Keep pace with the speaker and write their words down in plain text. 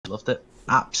loved it.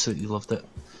 Absolutely loved it.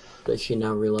 Does she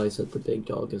now realize that the big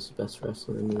dog is the best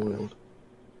wrestler in the world?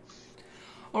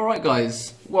 Alright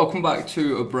guys, welcome back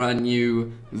to a brand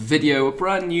new video, a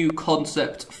brand new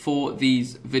concept for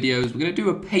these videos. We're going to do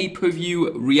a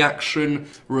pay-per-view reaction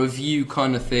review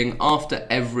kind of thing after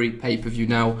every pay-per-view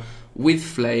now with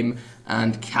Flame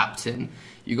and Captain.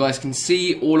 You guys can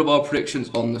see all of our predictions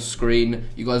on the screen.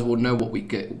 You guys will know what we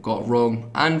got wrong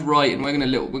and right, and we're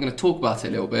going to talk about it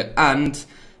a little bit, and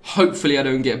hopefully I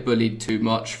don't get bullied too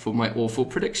much for my awful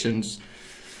predictions.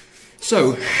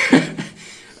 So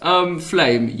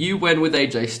Flame, you went with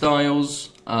AJ Styles.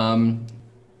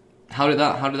 How did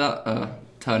that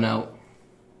turn out?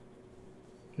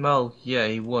 Well, yeah,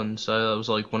 he won, so that was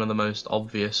like one of the most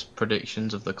obvious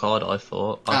predictions of the card. I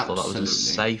thought that was a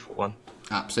safe one.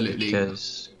 Absolutely,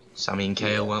 because Sami and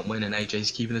KO won't win, and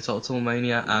AJ's keeping the title till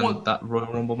Mania, and that Royal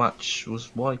Rumble match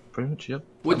was why, pretty much. Yep.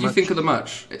 What do you think of the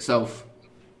match itself?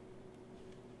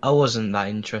 I wasn't that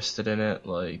interested in it.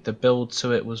 Like, the build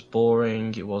to it was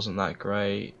boring. It wasn't that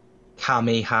great.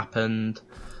 Cammy happened.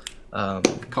 Can't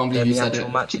believe you said it. The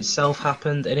actual match itself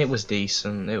happened, and it was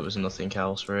decent. It was nothing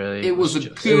else really. It was a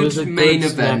good main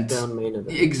event.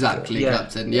 Exactly, yeah,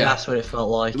 Captain. Yeah, that's what it felt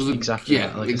like. It was exactly. Yeah,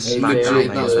 like legit.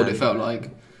 That's what it felt like.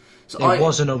 So it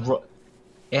wasn't a.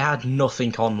 It had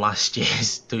nothing on last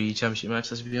year's WWE Championship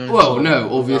match, let's be honest. Well,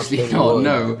 no, obviously not,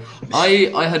 no.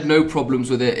 I had no problems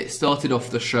with it. It started off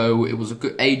the show. It was a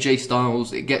good AJ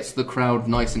Styles. It gets the crowd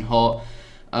nice and hot.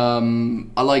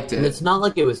 I liked it. And it's not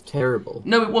like it was terrible.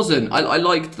 No, it wasn't. I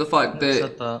liked the fact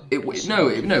that...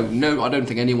 No, I don't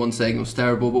think anyone's saying it was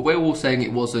terrible, but we're all saying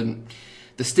it wasn't.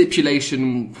 The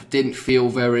stipulation didn't feel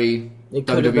very...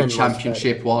 WWE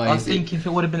Championship-wise. I think if it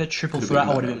would have been a triple threat,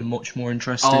 I would have been much more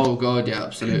interested. Oh god, yeah,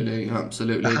 absolutely,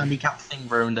 absolutely. The handicap thing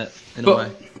ruined it in a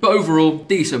way. But overall,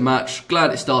 decent match.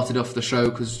 Glad it started off the show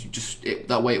because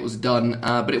that way it was done.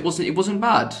 But it wasn't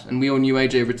bad, and we all knew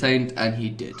AJ retained, and he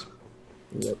did.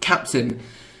 Yep. Captain.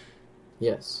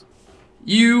 Yes.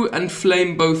 You and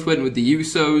Flame both went with the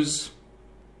Usos.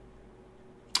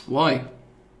 Why?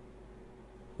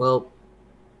 Well,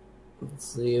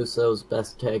 it's the Usos'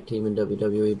 best tag team in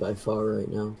WWE by far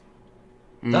right now.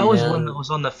 That was one that was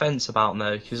on the fence about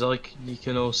though, because like you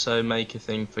can also make a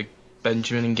thing for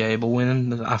Benjamin and Gable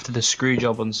winning after the screw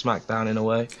job on SmackDown in a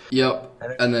way. Yep,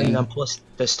 and then plus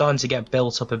they're starting to get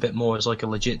built up a bit more as like a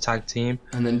legit tag team.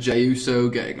 And then Jey Uso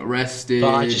getting arrested.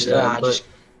 But I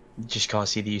just can't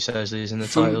see the Usos losing the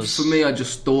titles. For me, I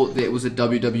just thought that it was a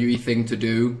WWE thing to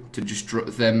do, to just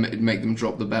make them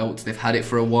drop the belt. They've had it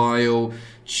for a while.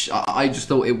 I just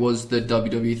thought it was the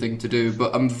WWE thing to do.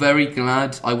 But I'm very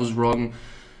glad I was wrong,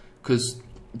 because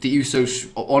the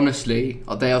Usos, honestly,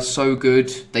 they are so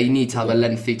good. They need to have a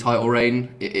lengthy title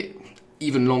reign,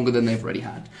 even longer than they've already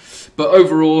had. But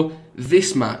overall,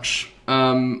 this match,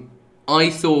 I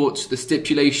thought the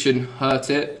stipulation hurt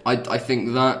it. I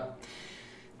think that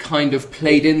kind of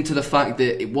played into the fact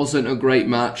that it wasn't a great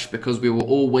match because we were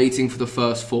all waiting for the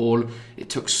first fall. It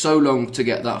took so long to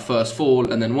get that first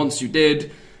fall, and then once you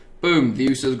did, boom, the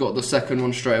Usos got the second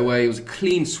one straight away. It was a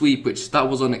clean sweep, which that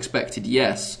was unexpected,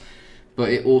 yes, but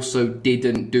it also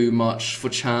didn't do much for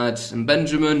Chad and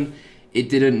Benjamin. It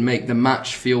didn't make the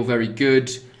match feel very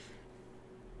good,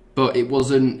 but it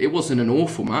wasn't an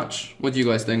awful match. What do you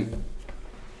guys think?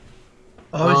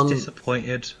 I was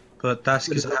disappointed. But that's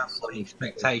because I have high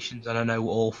expectations, and I know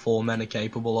what all four men are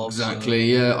capable of.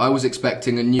 Exactly, yeah. I was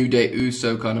expecting a New Day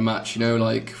Uso kind of match, you know,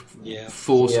 like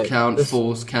force count. If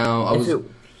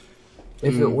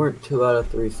it weren't 2 out of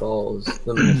 3 falls,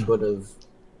 the match would have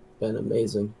been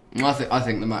amazing. I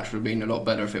think the match would have been a lot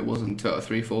better if it wasn't 2 out of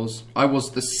 3 falls. I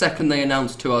was the second they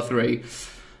announced 2 out of 3.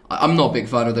 I'm not a big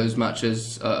fan of those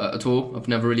matches at all. I've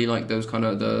never really liked those kind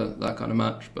of that kind of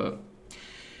match, but.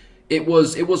 It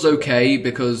was okay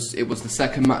because it was the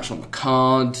second match on the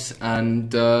card,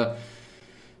 and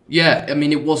yeah, I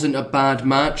mean, it wasn't a bad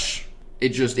match.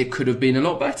 It could have been a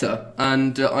lot better,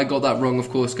 and I got that wrong, of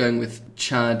course, going with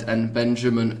Chad and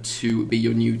Benjamin to be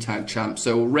your new tag champs.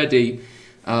 So already,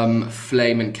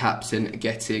 Flame and Captain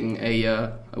getting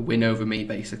a win over me,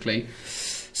 basically.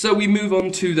 So we move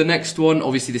on to the next one.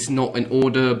 Obviously, this is not in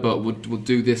order, but we'll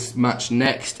do this match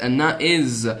next, and that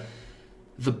is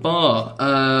the Bar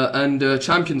and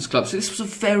Champions Club. So this was a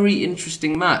very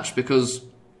interesting match because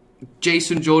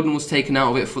Jason Jordan was taken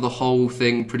out of it for the whole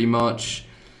thing pretty much.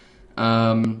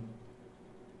 And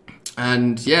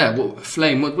yeah,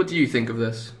 Flame, what do you think of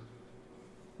this?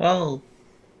 Well,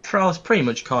 I was pretty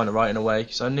much kind of right in a way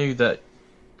because I knew that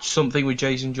something with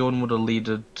Jason Jordan would have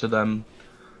led to them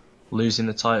losing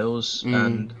the titles,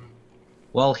 and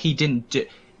well, he didn't do.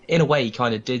 in a way, he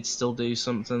kind of did still do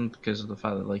something because of the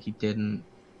fact that like he didn't.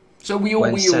 So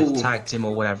when Seth tagged him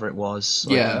or whatever it was,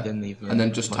 like, yeah, he didn't even, and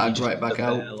then just tagged right back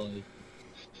out. There, like,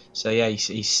 so yeah,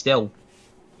 he's still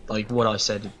like what I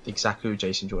said exactly with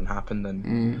Jason Jordan happened,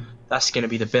 and that's going to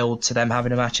be the build to them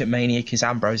having a match at Mania because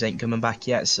Ambrose ain't coming back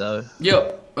yet. So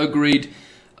yep, agreed.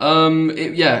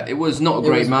 It was not a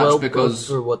great match because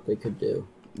for what they could do.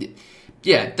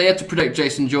 Yeah, they had to protect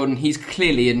Jason Jordan. He's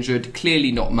clearly injured,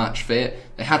 clearly not match fit.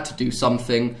 They had to do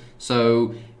something,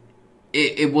 so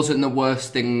it wasn't the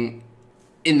worst thing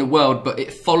in the world, but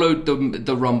it followed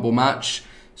the Rumble match,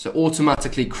 so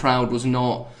automatically the crowd was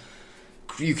not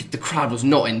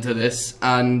into this,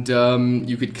 and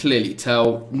you could clearly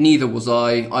tell. Neither was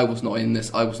I. I was not in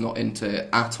this. I was not into it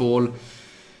at all.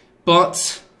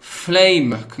 But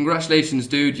Flame, congratulations,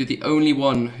 dude. You're the only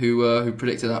one who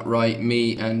predicted that right.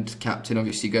 Me and Captain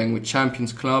obviously going with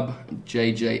Champions Club,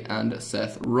 JJ and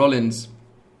Seth Rollins.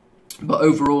 But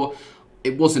overall,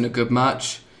 it wasn't a good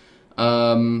match.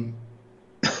 I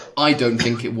don't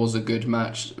think it was a good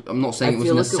match. I'm not saying it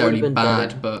was necessarily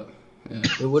bad, but yeah.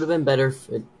 It would have been better if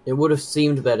it would have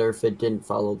seemed better if it didn't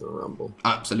follow the Rumble.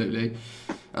 Absolutely.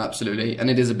 Absolutely. And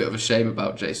it is a bit of a shame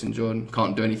about Jason Jordan.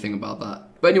 Can't do anything about that.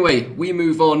 But anyway, we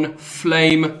move on.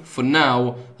 Flame, for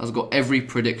now, has got every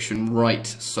prediction right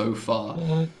so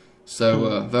far.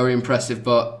 So, very impressive,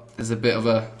 but there's a bit of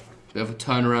a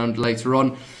turnaround later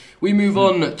on. We move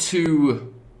on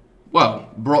to, well,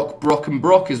 Brock and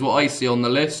Brock is what I see on the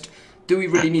list. Do we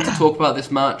really need to talk about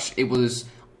this match? It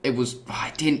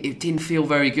didn't feel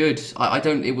very good.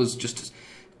 It was just a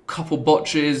couple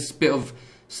botches, bit of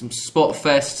some spot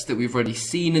fests that we've already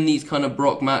seen in these kind of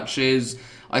Brock matches.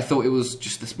 I thought it was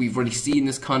just this, we've already seen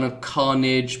this kind of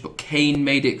carnage, but Kane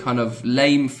made it kind of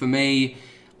lame for me.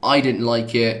 I didn't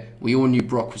like it. We all knew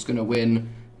Brock was going to win.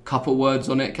 Couple words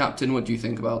on it, Captain. What do you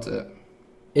think about it?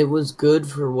 It was good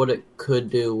for what it could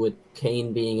do with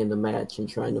Kane being in the match and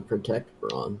trying to protect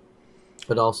Braun,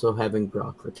 but also having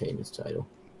Brock retain his title.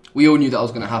 We all knew that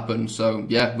was going to happen, so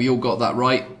yeah, we all got that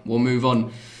right. We'll move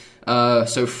on.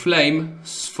 So Flame,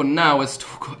 for now, has still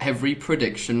got every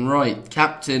prediction right.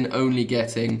 Captain only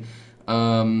getting,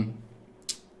 the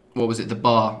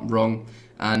bar wrong.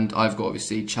 And I've got,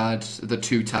 obviously, Chad, the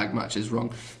 2 tag matches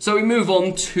wrong. So we move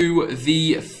on to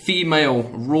the female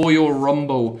Royal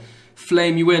Rumble.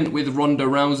 Flame, you went with Ronda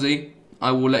Rousey.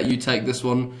 I will let you take this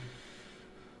one.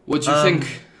 What do you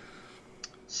think?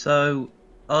 So,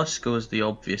 Asuka was the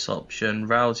obvious option.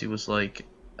 Rousey was like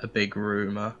a big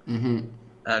rumour.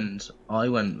 And I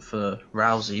went for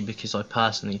Rousey because I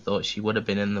personally thought she would have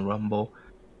been in the Rumble.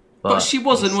 But she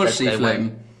wasn't, was she,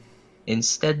 Flame?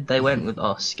 Instead, they went with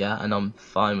Asuka, and I'm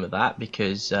fine with that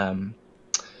because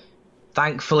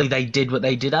thankfully they did what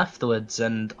they did afterwards,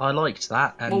 and I liked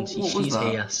that. And she's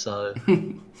here, so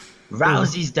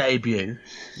Rousey's debut.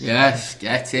 Yes,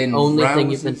 get in. Only Rousey's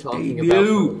thing you've been talking about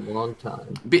for a long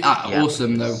time.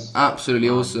 Awesome, though. Absolutely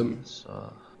awesome.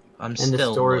 So, and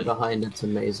the story behind it's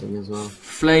amazing as well.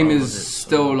 Flame is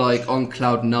still like on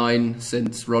cloud 9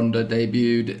 since Ronda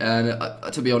debuted,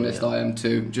 and to be honest, I am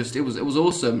too. Just it was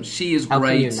awesome. She is great. How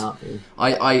can you not be?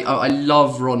 I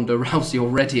love Ronda Rousey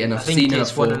already, and I've seen her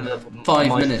for 5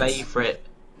 minutes. My favourite,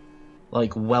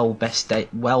 like well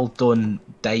done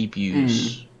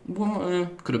debuts. Well,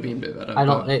 could have been a bit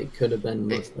better. It could have been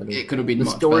much better. It could have been much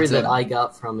better. The story that I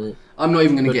got from it. I'm not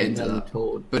even going to get into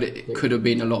that. But it could have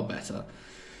been a lot better.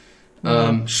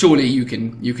 Surely you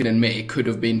can admit it could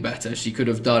have been better. She could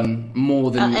have done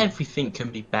more than everything can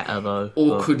be better though.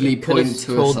 Awkwardly point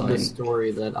to a sign. Told the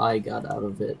story that I got out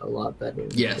of it a lot better.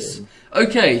 Yes.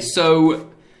 Okay,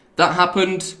 so that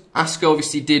happened. Asuka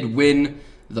obviously did win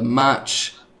the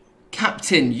match.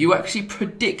 Captain, you actually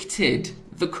predicted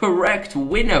the correct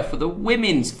winner for the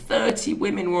women's 30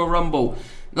 Women Royal Rumble.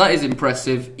 That is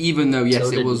impressive. Even though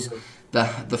yes, it was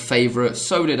the favourite.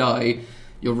 So did I.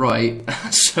 You're right.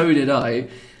 So did I.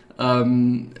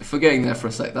 Forgetting there for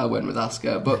a sec that I went with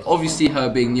Asuka. But obviously her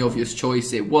being the obvious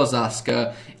choice, it was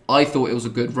Asuka. I thought it was a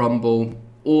good Rumble.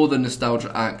 All the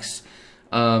nostalgia acts.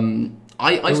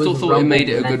 I still thought it made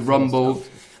it a good Rumble.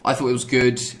 I thought it was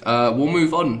good. We'll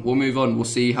move on. We'll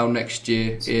see how next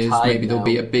year is. Maybe there'll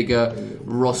be a bigger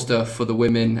roster for the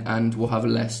women and we'll have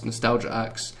less nostalgia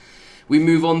acts. We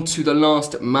move on to the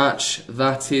last match.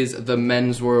 That is the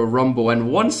Men's Royal Rumble. And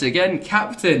once again,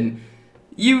 Captain,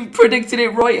 you predicted it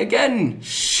right again.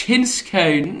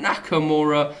 Shinsuke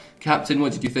Nakamura. Captain,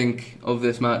 what did you think of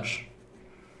this match?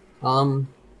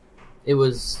 It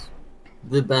was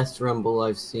the best Rumble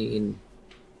I've seen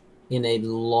in a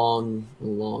long,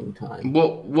 long time.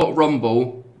 What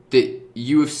Rumble that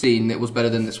you have seen that was better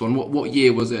than this one? What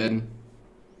year was it in?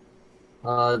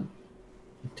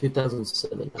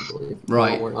 2007, I believe.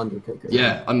 Right. Or Undertaker.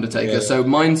 Yeah, Undertaker. Yeah. So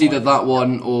mine's either that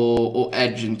one or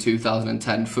Edge in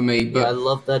 2010 for me. But yeah, I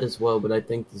love that as well, but I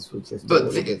think this was just. But a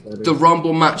little bit better. the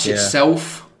Rumble match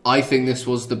itself, I think this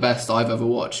was the best I've ever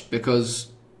watched, because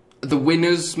the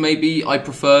winners, maybe I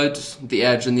preferred the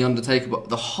Edge and the Undertaker, but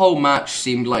the whole match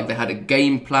seemed like they had a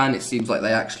game plan. It seems like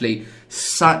they actually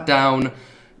sat down,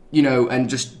 you know, and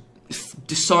just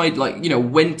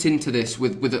went into this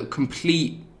with a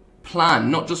complete plan,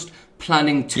 not just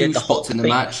planning two spots in the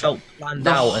match.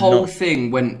 The whole thing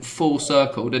went full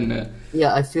circle, didn't it?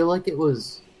 Yeah, I feel like it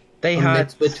was a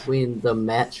mix between the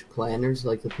match planners,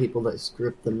 like the people that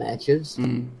script the matches,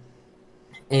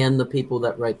 and the people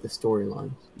that write the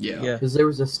storylines. Yeah. Because there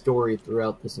was a story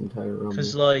throughout this entire Rumble.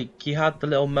 Because, like, you had the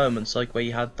little moments, like, where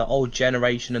you had the old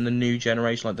generation and the new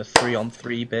generation, like the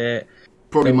 3-on-3 bit.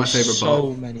 Probably my favourite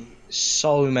part.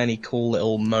 So many cool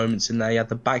little moments in there. You had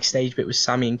the backstage bit with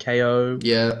Sammy and KO.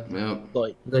 Yeah.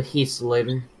 Like the Heath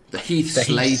Slater. Heath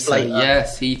Slater.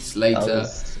 Yes, Heath Slater.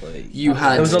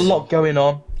 There was a lot going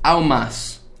on.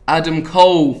 Almas, Adam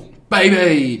Cole,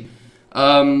 baby.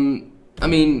 I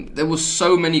mean, there was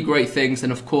so many great things,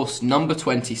 and of course, number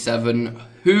 27.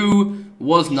 Who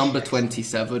was number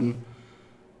 27?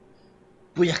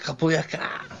 Booyaka, booyaka.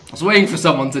 I was waiting for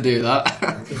someone to do that.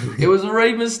 It was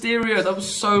Rey Mysterio. That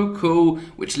was so cool,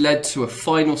 which led to a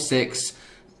final 6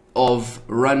 of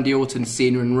Randy Orton,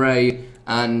 Cena and Rey,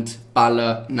 and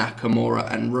Balor,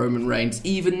 Nakamura and Roman Reigns.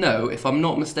 Even though, if I'm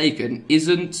not mistaken,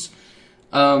 isn't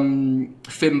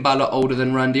Finn Balor older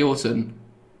than Randy Orton?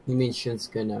 You mean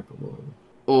Shinsuke Nakamura?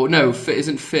 Or no,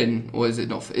 isn't Finn, or is it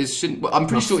not? I'm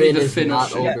pretty sure Finn either is Finn or not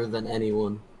Shin. older than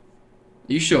anyone.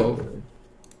 You sure?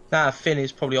 Nah, Finn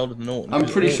is probably older than Orton. I'm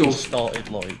pretty sure. Started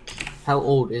like. How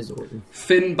old is Orton?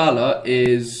 Finn Balor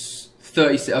is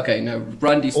 36. Okay, no,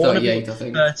 Randy's 38, I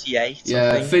think. 38. Yeah,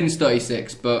 I think. Finn's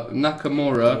 36, but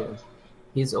Nakamura.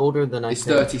 He's older than I He's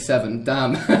think. 37.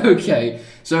 Damn. Okay,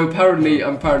 so apparently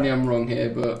I'm wrong here,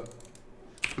 but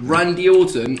Randy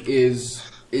Orton is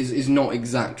not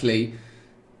exactly.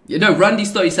 You know,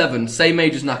 Randy's 37, same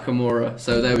age as Nakamura.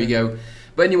 So there we go.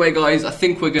 But anyway, guys, I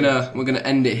think we're gonna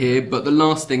end it here. But the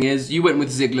last thing is, you went with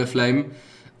Ziggler Flame.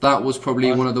 That was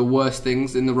probably one of the worst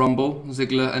things in the Rumble.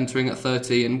 Ziggler entering at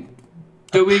 30 and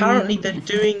doing. Apparently, they're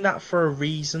doing that for a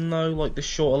reason, though. Like the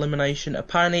short elimination.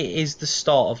 Apparently, it is the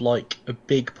start of like a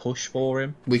big push for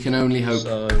him. We can only hope.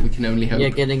 So, we can only hope. Yeah,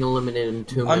 getting eliminated in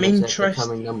 2 minutes. I'm interested.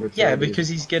 Becoming number 30. Yeah, because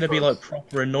he's gonna be like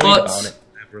proper annoyed about it.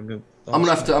 I'm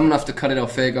gonna have to cut it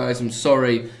off here, guys. I'm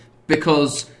sorry,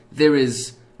 because there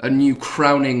is a new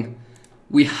crowning.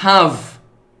 We have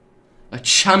a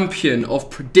champion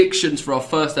of predictions for our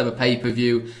first ever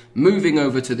pay-per-view moving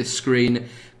over to this screen.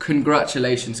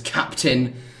 Congratulations,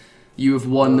 Captain. You have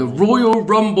won the Royal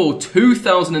Rumble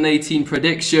 2018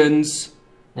 predictions.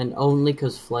 And only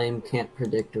because Flame can't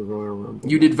predict a Royal Rumble.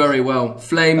 You did very well.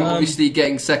 Flame obviously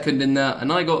getting second in there,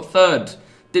 and I got third.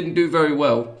 Didn't do very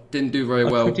well.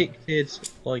 I predicted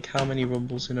like how many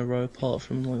Rumbles in a row apart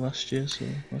from like last year. So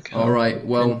okay. All right.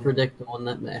 Well, didn't predict the one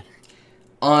that mattered.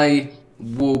 I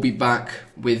will be back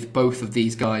with both of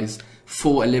these guys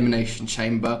for Elimination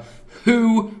Chamber.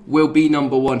 Who will be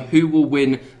number 1? Who will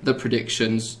win the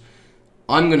predictions?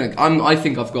 I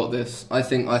think I've got this. I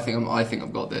think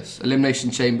I've got this.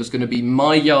 Elimination Chamber is going to be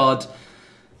my yard,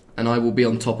 and I will be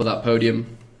on top of that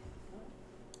podium.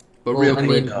 But well, real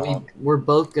quick, we're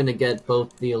both going to get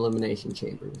both the Elimination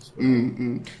Chambers.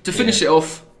 To finish it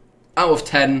off, out of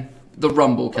 10, the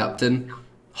Rumble, Captain.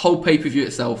 Whole pay-per-view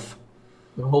itself.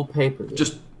 The whole pay-per-view?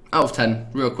 Just out of 10,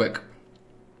 real quick.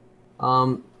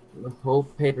 The whole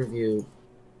pay-per-view,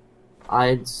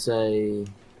 I'd say...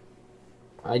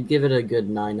 I'd give it a good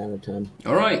 9 out of 10.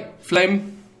 Alright,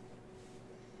 Flame?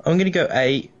 I'm going to go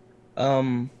 8.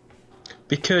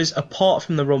 Because apart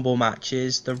from the Rumble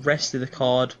matches, the rest of the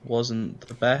card wasn't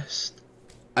the best.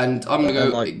 And I'm going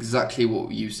to go exactly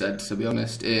what you said, to be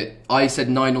honest. I said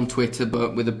 9 on Twitter,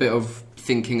 but with a bit of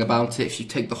thinking about it, if you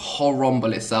take the whole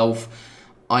Rumble itself,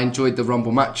 I enjoyed the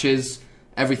Rumble matches.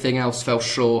 Everything else fell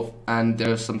short, and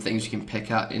there are some things you can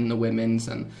pick at in the women's.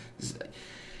 And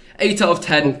 8 out of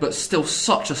 10, but still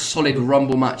such a solid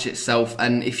Rumble match itself.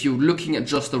 And if you're looking at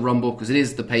just the Rumble, because it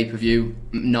is the pay-per-view,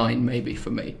 9 maybe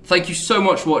for me. Thank you so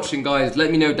much for watching, guys.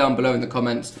 Let me know down below in the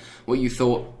comments what you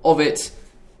thought of it.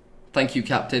 Thank you,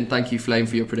 Captain. Thank you, Flame,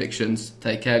 for your predictions.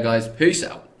 Take care, guys. Peace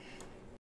out.